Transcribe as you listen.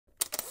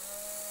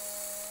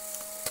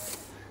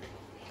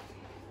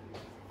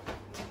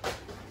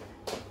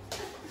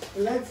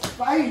Let's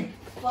fight.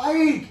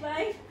 Fight.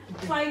 Fight.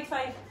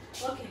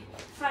 Okay,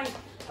 fight.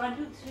 1,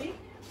 2, 3.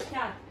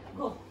 Start.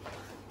 Go.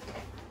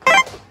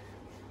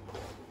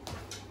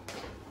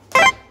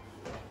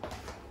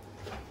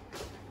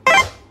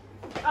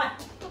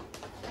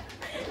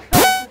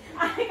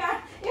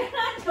 You're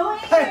not doing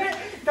it.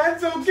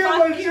 That's okay,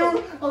 Manshu.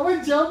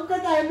 अब jump का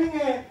timing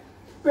है.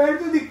 पैर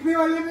तो दिखने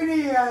वाले भी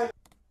नहीं है यार.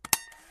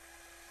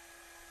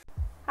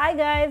 Hi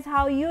guys,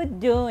 how you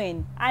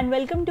doing? And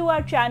welcome to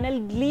our channel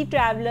Glee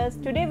Travelers.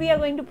 Today we are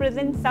going to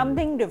present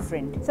something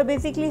different. So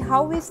basically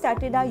how we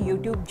started our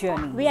YouTube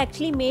journey. We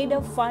actually made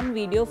a fun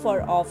video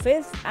for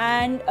office,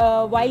 and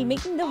while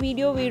making the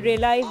video we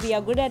realized we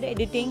are good at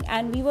editing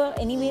and we were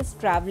anyways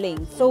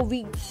traveling. So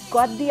we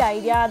got the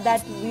idea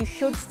that we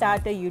should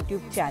start a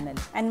YouTube channel.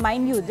 And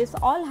mind you, this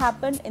all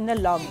happened in the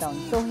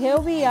lockdown. So here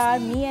we are,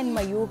 me and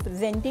Mayur,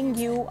 presenting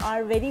you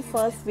our very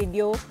first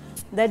video,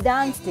 the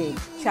dance stage,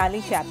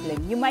 Charlie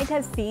Chaplin. You might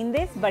have seen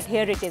this, but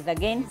here it is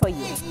again for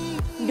you.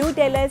 Do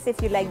tell us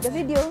if you like the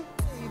video.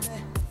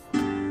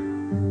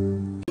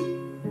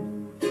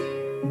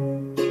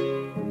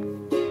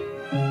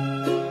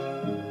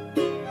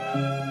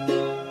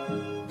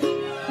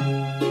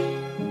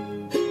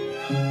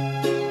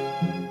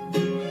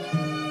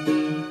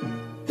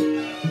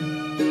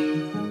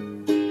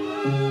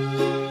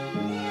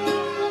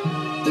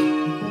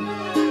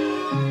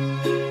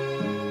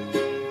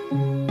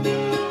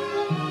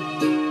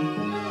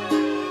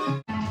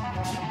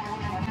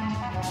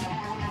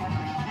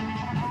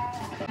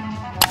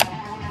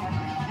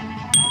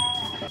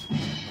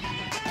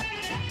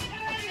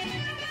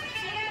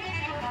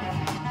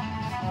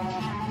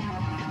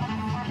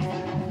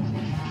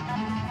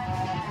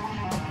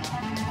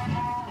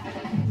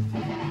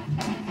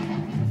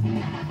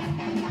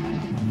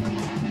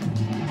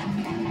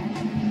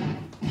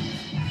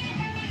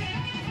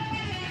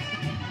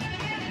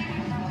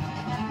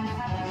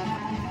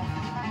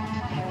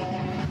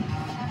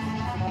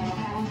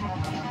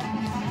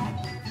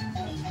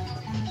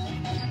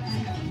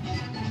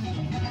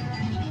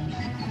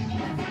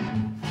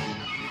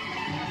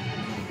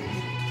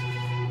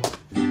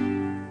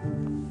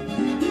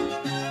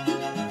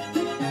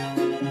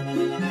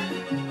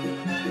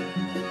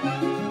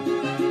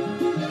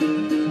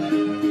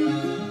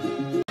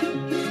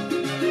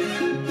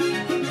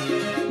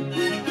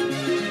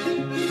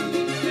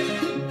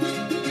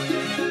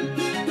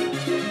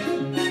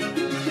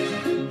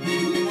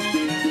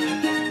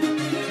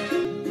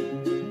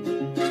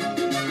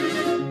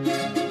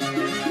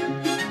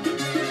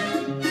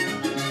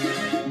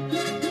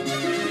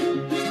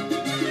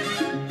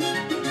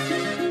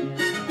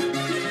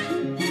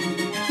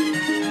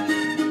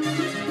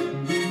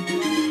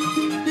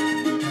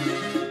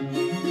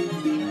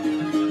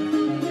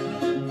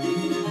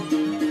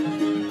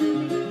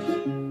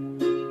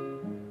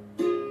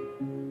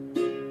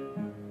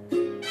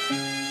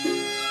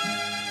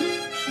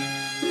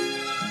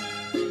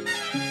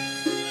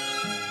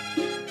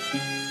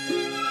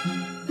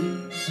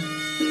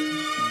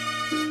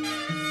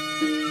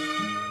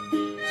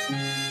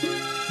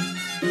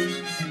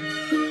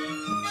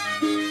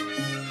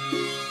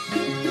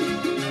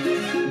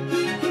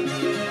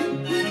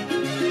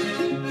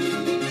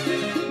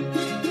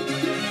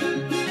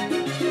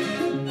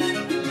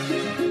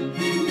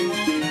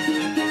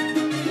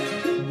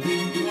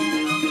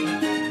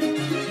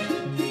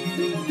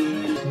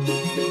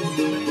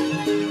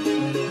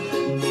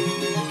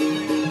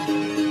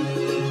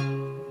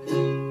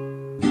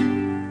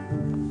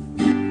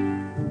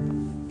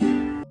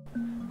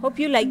 Hope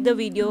you like the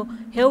video.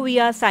 Here we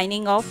are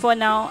signing off for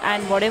now,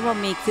 and whatever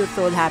makes your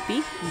soul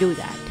happy, do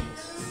that.